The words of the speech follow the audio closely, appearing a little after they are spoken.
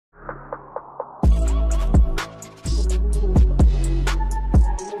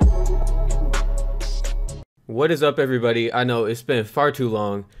What is up, everybody? I know it's been far too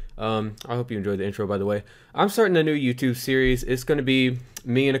long. I hope you enjoyed the intro, by the way. I'm starting a new YouTube series. It's going to be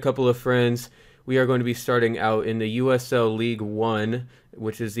me and a couple of friends. We are going to be starting out in the USL League One,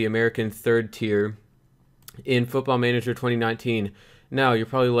 which is the American third tier, in Football Manager 2019. Now, you're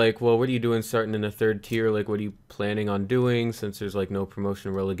probably like, well, what are you doing starting in a third tier? Like, what are you planning on doing since there's like no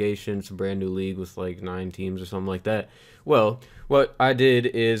promotion or relegation? It's a brand new league with like 9 teams or something like that. Well, what I did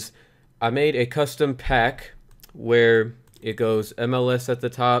is I made a custom pack where it goes MLS at the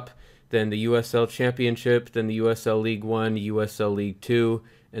top, then the USL Championship, then the USL League One, USL League Two,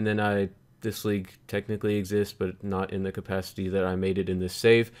 and then this league technically exists, but not in the capacity that I made it in this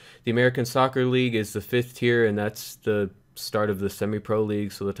save. The American Soccer League is the 5th tier, and that's the start of the semi-pro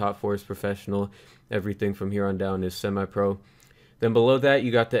league, so the top 4 is professional. Everything from here on down is semi-pro. Then below that,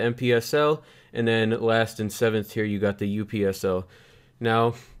 you got the MPSL, and then last and 7th tier, you got the UPSL.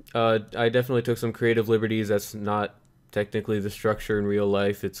 Now, I definitely took some creative liberties. That's not technically the structure in real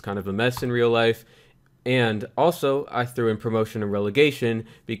life. It's kind of a mess in real life. And also, I threw in promotion and relegation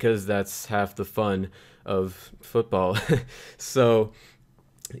because that's half the fun of football. So,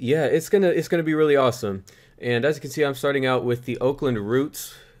 yeah, it's gonna be really awesome. And as you can see, I'm starting out with the Oakland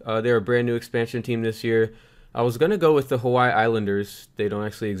Roots. They're a brand new expansion team this year. I was gonna go with the Hawaii Islanders. They don't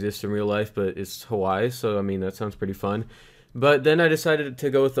actually exist in real life, but it's Hawaii, so I mean that sounds pretty fun. But then I decided to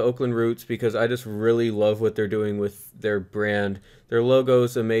go with the Oakland Roots because I just really love what they're doing with their brand. Their logo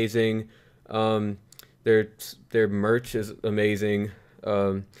is amazing. Their merch is amazing.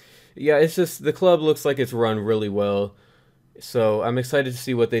 Yeah, it's just the club looks like it's run really well. So I'm excited to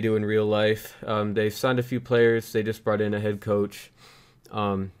see what they do in real life. They've signed a few players. They just brought in a head coach.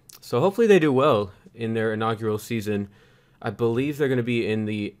 So hopefully they do well in their inaugural season. I believe they're going to be in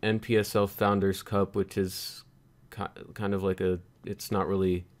the NPSL Founders Cup, which is kind of like it's not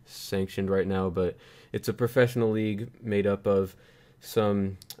really sanctioned right now, but it's a professional league made up of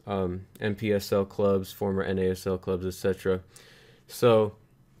some NPSL clubs, former NASL clubs, etc. So,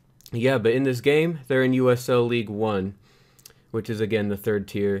 yeah, but in this game, they're in USL League One, which is, again, the 3rd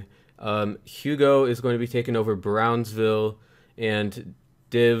tier. Hugo is going to be taking over Brownsville, and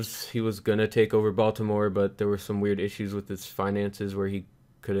Divs, he was going to take over Baltimore, but there were some weird issues with his finances where he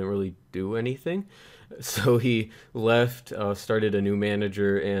couldn't really do anything. So he left, started a new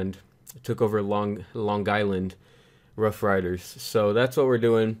manager, and took over Long Island Rough Riders. So that's what we're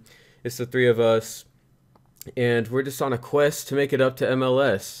doing. It's the 3 of us, and we're just on a quest to make it up to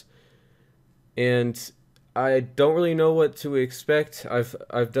MLS. And I don't really know what to expect.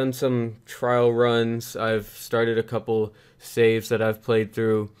 I've done some trial runs. I've started a couple saves that I've played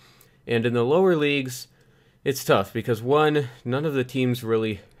through. And in the lower leagues, it's tough because, one, none of the teams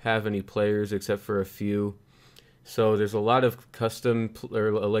really have any players except for a few. So there's a lot of custom,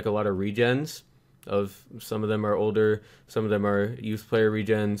 or like a lot of regens. Some of them are older, some of them are youth player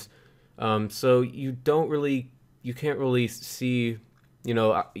regens. So you can't really see,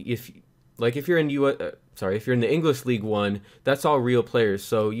 if you're in if you're in the English League One, that's all real players.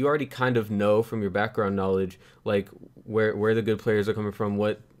 So you already kind of know from your background knowledge, like where the good players are coming from,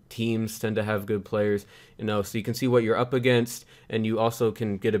 what teams tend to have good players, so you can see what you're up against, and you also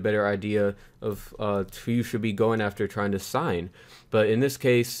can get a better idea of who you should be going after trying to sign. But in this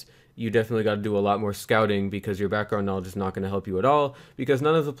case, you definitely got to do a lot more scouting because your background knowledge is not going to help you at all because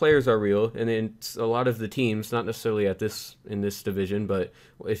none of the players are real, and it's a lot of the teams, not necessarily in this division, but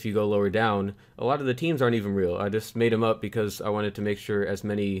if you go lower down, a lot of the teams aren't even real. I just made them up because I wanted to make sure as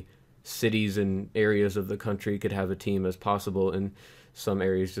many cities and areas of the country could have a team as possible, and some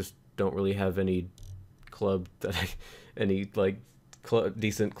areas just don't really have any club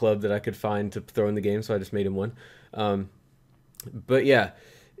decent club that I could find to throw in the game, so I just made him one. But yeah,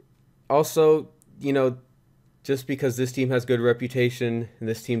 also, just because this team has good reputation and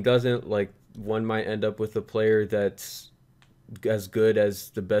this team doesn't, like, one might end up with a player that's as good as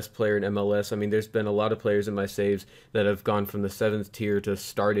the best player in MLS. I mean, there's been a lot of players in my saves that have gone from the 7th tier to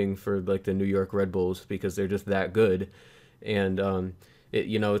starting for like the New York Red Bulls because they're just that good. And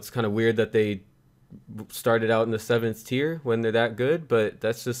it's kind of weird that they started out in the 7th tier when they're that good, but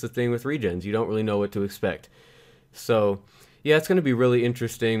that's just the thing with regens. You don't really know what to expect. So yeah, it's going to be really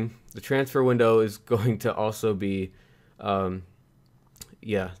interesting. The transfer window is going to also be, it's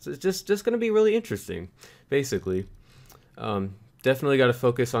just going to be really interesting, basically. Definitely got to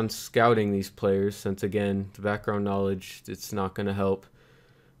focus on scouting these players since, again, the background knowledge, it's not going to help.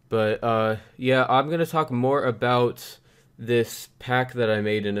 But, yeah, I'm going to talk more about this pack that I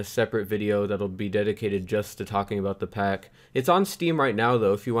made in a separate video that'll be dedicated just to talking about the pack. It's on Steam right now,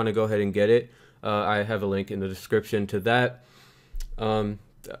 though, if you want to go ahead and get it. I have a link in the description to that.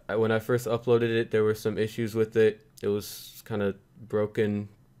 when I first uploaded it, there were some issues with it. It was kind of broken.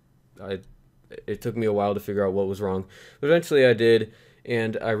 It took me a while to figure out what was wrong, but eventually I did,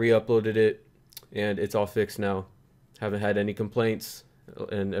 and I re-uploaded it, and it's all fixed now. Haven't had any complaints,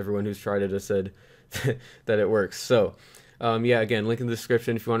 and everyone who's tried it has said that it works. So, yeah, again, link in the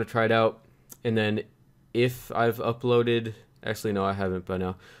description if you want to try it out. And then if I've uploaded, actually no, I haven't by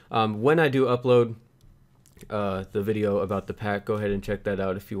now. When I do upload the video about the pack, go ahead and check that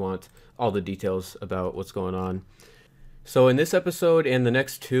out if you want all the details about what's going on. So in this episode and the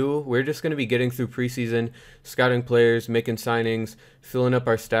next two, we're just going to be getting through preseason, scouting players, making signings, filling up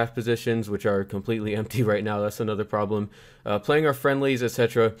our staff positions, which are completely empty right now. That's another problem. Playing our friendlies,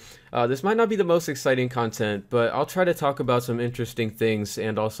 etc. This might not be the most exciting content, but I'll try to talk about some interesting things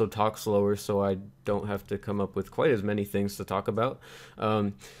and also talk slower so I don't have to come up with quite as many things to talk about.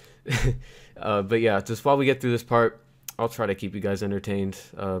 But yeah, just while we get through this part, I'll try to keep you guys entertained,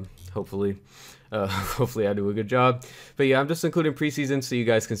 hopefully. Hopefully I do a good job. But yeah, I'm just including preseason so you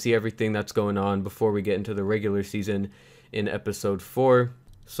guys can see everything that's going on before we get into the regular season in episode 4.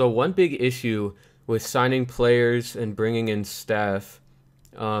 So one big issue with signing players and bringing in staff,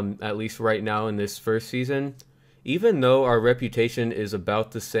 at least right now in this first season, even though our reputation is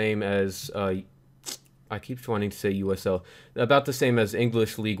about the same as, I keep wanting to say USL, about the same as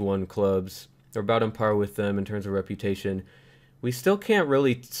English League One clubs, or about on par with them in terms of reputation, we still can't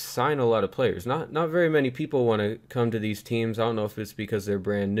really sign a lot of players. Not very many people want to come to these teams. I don't know if it's because they're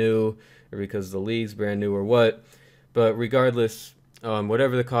brand new or because the league's brand new or what. But regardless,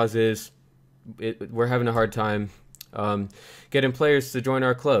 whatever the cause is, we're having a hard time getting players to join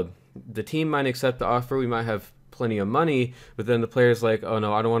our club. The team might accept the offer. We might have plenty of money, but then the player's like, oh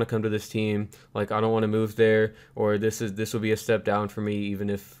no, I don't want to come to this team. Like, I don't want to move there, or this will be a step down for me, even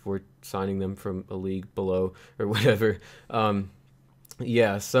if we're signing them from a league below or whatever.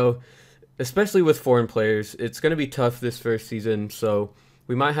 Yeah, so especially with foreign players, it's going to be tough this first season. So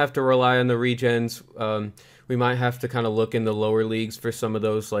we might have to rely on the regens. We might have to kind of look in the lower leagues for some of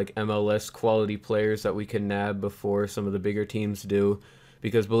those like MLS quality players that we can nab before some of the bigger teams do.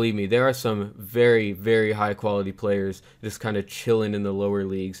 Because believe me, there are some very, very high quality players just kind of chilling in the lower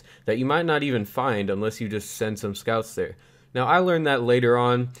leagues that you might not even find unless you just send some scouts there. Now, I learned that later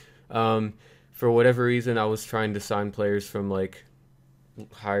on. For whatever reason, I was trying to sign players from like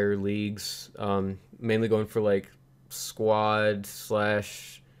higher leagues, mainly going for like squad /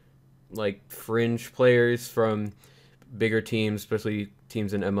 like fringe players from bigger teams, especially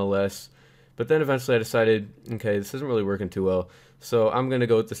teams in MLS. But then eventually I decided, okay, this isn't really working too well. So I'm going to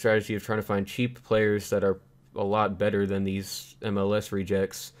go with the strategy of trying to find cheap players that are a lot better than these MLS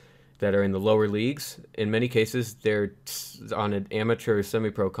rejects that are in the lower leagues. In many cases, they're on an amateur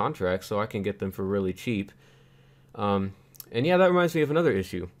semi-pro contract, so I can get them for really cheap. And yeah, that reminds me of another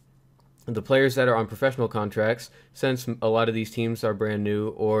issue. The players that are on professional contracts, since a lot of these teams are brand new,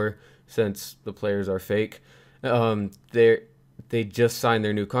 or since the players are fake, they just signed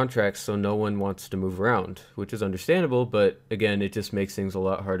their new contracts, so no one wants to move around, which is understandable, but again, it just makes things a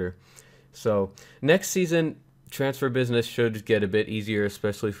lot harder. So next season, transfer business should get a bit easier,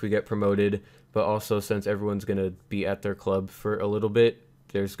 especially if we get promoted, but also since everyone's going to be at their club for a little bit,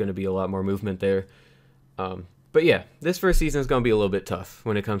 there's going to be a lot more movement there. But yeah, this first season is going to be a little bit tough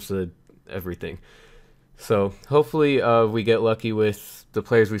when it comes to everything. So hopefully we get lucky with the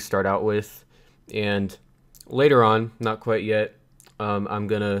players we start out with, and later on, not quite yet, I'm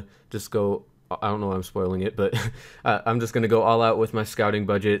going to just go, I don't know why I'm spoiling it, but I'm just going to go all out with my scouting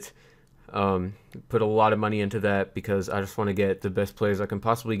budget, put a lot of money into that because I just want to get the best players I can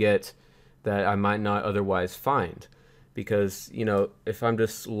possibly get that I might not otherwise find. Because, you know, if I'm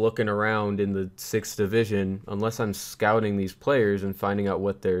just looking around in the 6th division, unless I'm scouting these players and finding out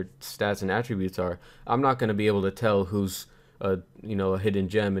what their stats and attributes are, I'm not going to be able to tell who's a hidden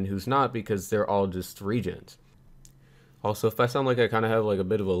gem and who's not, because they're all just regens. Also, if I sound like I kind of have like a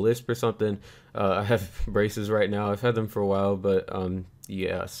bit of a lisp or something, I have braces right now. I've had them for a while, but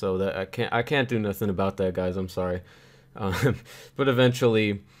yeah, so that I can't do nothing about that, guys. I'm sorry. But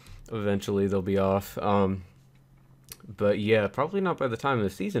eventually they'll be off. But yeah, probably not by the time the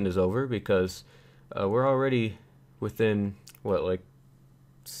season is over, because we're already within, what, like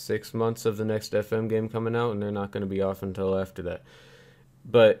 6 months of the next FM game coming out, and they're not going to be off until after that.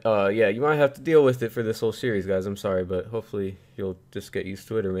 But yeah, you might have to deal with it for this whole series, guys. I'm sorry, but hopefully you'll just get used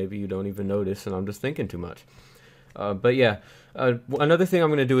to it, or maybe you don't even notice and I'm just thinking too much. But yeah, another thing I'm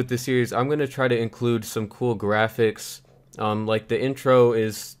going to do with this series, I'm going to try to include some cool graphics. Like the intro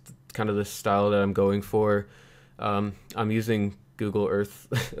is kind of the style that I'm going for. I'm using Google Earth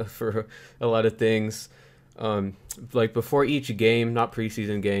for a lot of things. Like before each game, not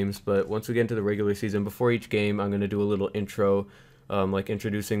preseason games, but once we get into the regular season, before each game, I'm going to do a little intro, like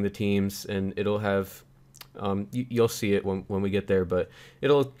introducing the teams, and it'll have, you'll see it when we get there, but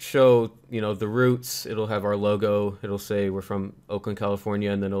it'll show, the Roots, it'll have our logo, it'll say we're from Oakland,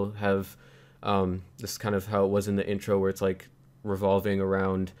 California, and then it'll have, this kind of how it was in the intro where it's like revolving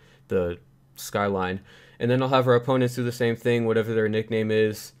around the skyline. And then I'll have our opponents do the same thing, whatever their nickname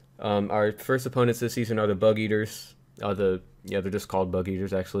is. Our first opponents this season are the Bug Eaters. They're just called Bug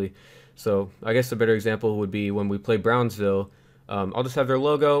Eaters, actually. So I guess a better example would be when we play Brownsville. I'll just have their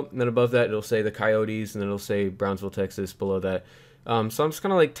logo, and then above that it'll say the Coyotes, and then it'll say Brownsville, Texas below that. So I'm just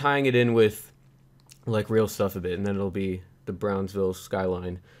kind of like tying it in with like real stuff a bit, and then it'll be the Brownsville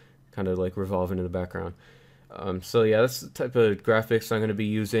skyline kind of like revolving in the background. So yeah, that's the type of graphics I'm going to be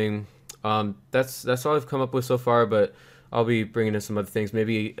using. That's all I've come up with so far, but I'll be bringing in some other things.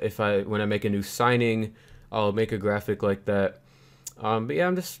 Maybe when I make a new signing, I'll make a graphic like that. But yeah,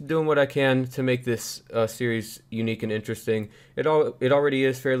 I'm just doing what I can to make this series unique and interesting. It already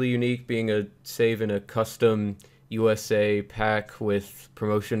is fairly unique, being a save in a custom USA pack with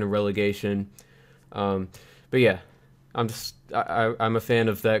promotion and relegation. But yeah, I'm a fan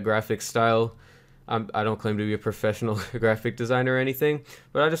of that graphic style. I don't claim to be a professional graphic designer or anything,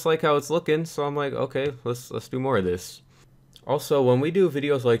 but I just like how it's looking, so I'm like, okay, let's do more of this. Also, when we do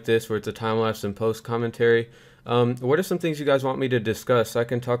videos like this where it's a time-lapse and post-commentary, what are some things you guys want me to discuss? I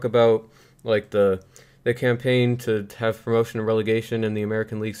can talk about like the campaign to have promotion and relegation in the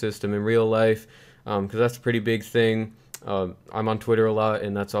American League system in real life, because that's a pretty big thing. I'm on Twitter a lot,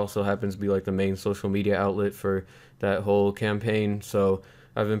 and that's also happens to be like the main social media outlet for that whole campaign, so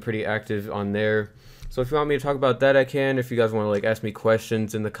I've been pretty active on there. So if you want me to talk about that, I can. If you guys want to like ask me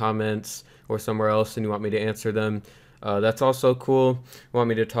questions in the comments or somewhere else and you want me to answer them, that's also cool. You want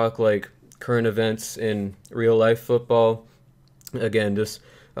me to talk like current events in real life football, again, just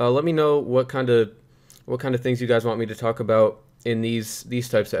let me know what kind of things you guys want me to talk about in these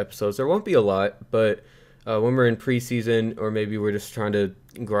types of episodes. There won't be a lot, but when we're in preseason, or maybe we're just trying to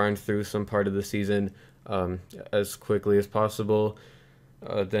grind through some part of the season as quickly as possible,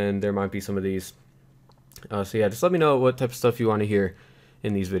 then there might be some of these. So yeah, just let me know what type of stuff you want to hear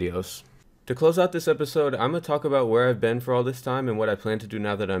in these videos. To close out this episode, I'm going to talk about where I've been for all this time and what I plan to do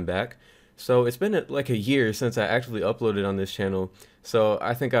now that I'm back. So it's been like a year since I actually uploaded on this channel, so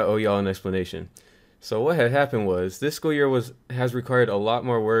I think I owe y'all an explanation. So what had happened was, this school year has required a lot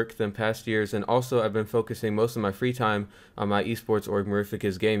more work than past years, and also I've been focusing most of my free time on my esports org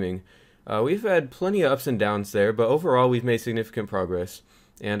MiriFicus Gaming. We've had plenty of ups and downs there, but overall we've made significant progress,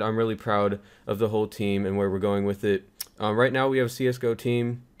 and I'm really proud of the whole team and where we're going with it. Right now we have a CSGO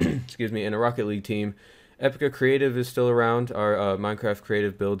team, excuse me, and a Rocket League team. Epica Creative is still around, our Minecraft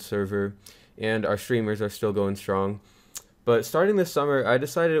creative build server, and our streamers are still going strong. But starting this summer, I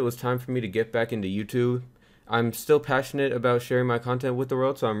decided it was time for me to get back into YouTube. I'm still passionate about sharing my content with the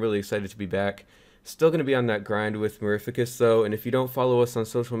world, so I'm really excited to be back. Still going to be on that grind with MiriFicus though, and if you don't follow us on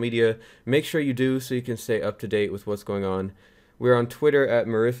social media, make sure you do so you can stay up to date with what's going on. We're on Twitter at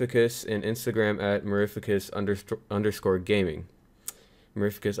MiriFicus and Instagram at MiriFicus_gaming.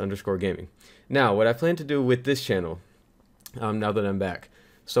 MiriFicus_gaming. Now, what I plan to do with this channel, now that I'm back.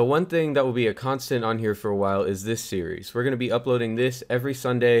 So one thing that will be a constant on here for a while is this series. We're going to be uploading this every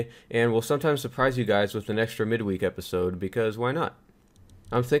Sunday, and we'll sometimes surprise you guys with an extra midweek episode, because why not?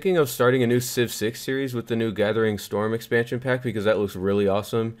 I'm thinking of starting a new Civ 6 series with the new Gathering Storm expansion pack, because that looks really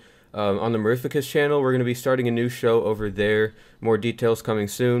awesome. On the MiriFicus channel, we're going to be starting a new show over there. More details coming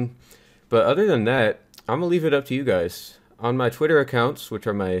soon. But other than that, I'm going to leave it up to you guys. On my Twitter accounts, which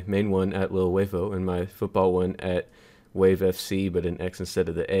are my main one at Lil Wavo and my football one at WaveFC, but an X instead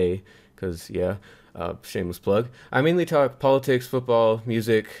of the A, because, yeah, shameless plug. I mainly talk politics, football,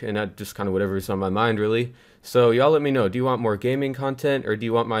 music, and not just kind of whatever's on my mind, really. So y'all let me know, do you want more gaming content, or do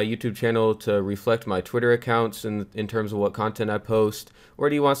you want my YouTube channel to reflect my Twitter accounts in terms of what content I post, or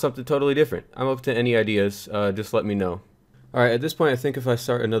do you want something totally different? I'm open to any ideas, just let me know. Alright, at this point I think if I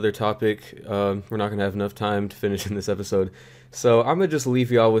start another topic, we're not going to have enough time to finish in this episode. So I'm going to just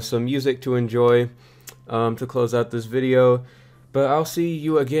leave y'all with some music to enjoy to close out this video. But I'll see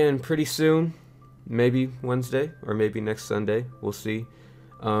you again pretty soon, maybe Wednesday, or maybe next Sunday, we'll see,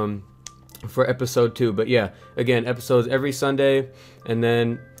 for episode 2. But yeah, again, episodes every Sunday, and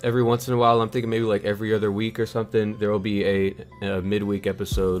then every once in a while, I'm thinking maybe like every other week or something, there will be a midweek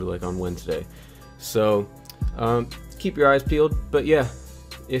episode like on Wednesday. So keep your eyes peeled. But yeah,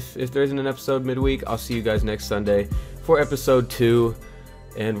 if there isn't an episode midweek, I'll see you guys next Sunday for episode 2,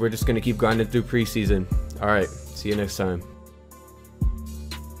 and we're just going to keep grinding through preseason. Alright, see you next time.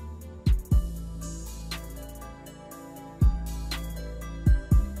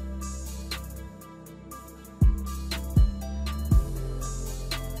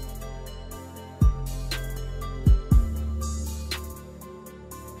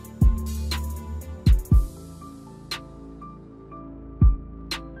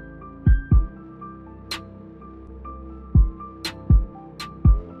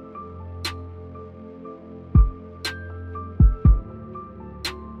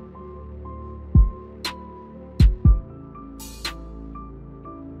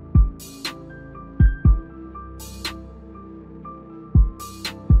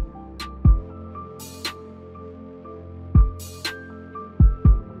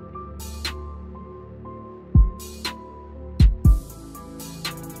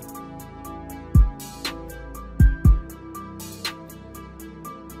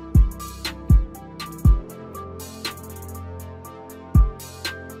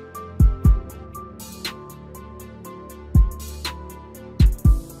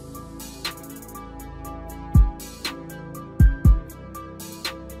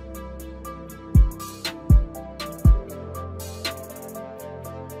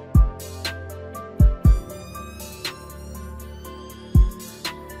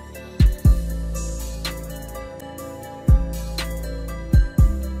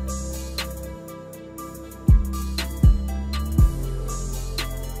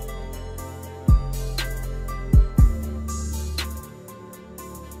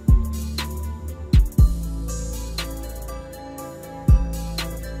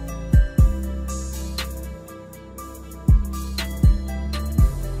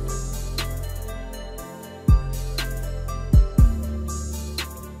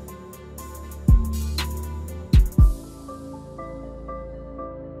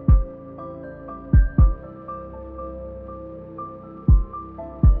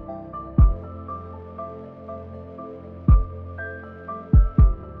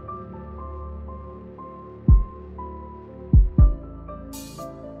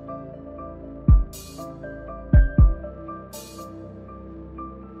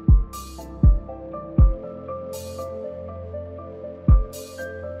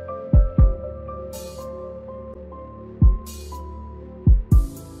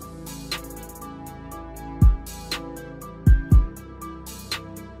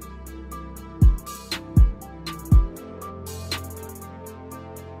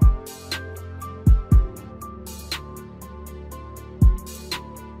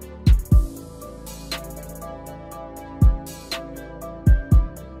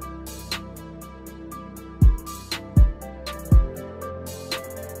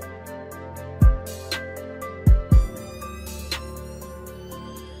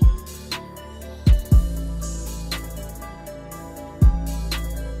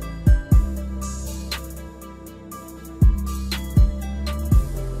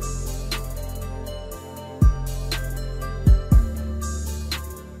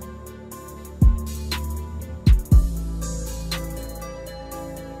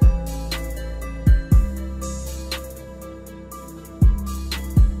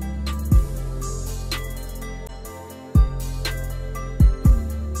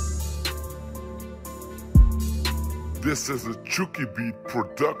 This is a Chucky Beat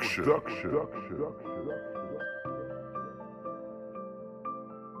production.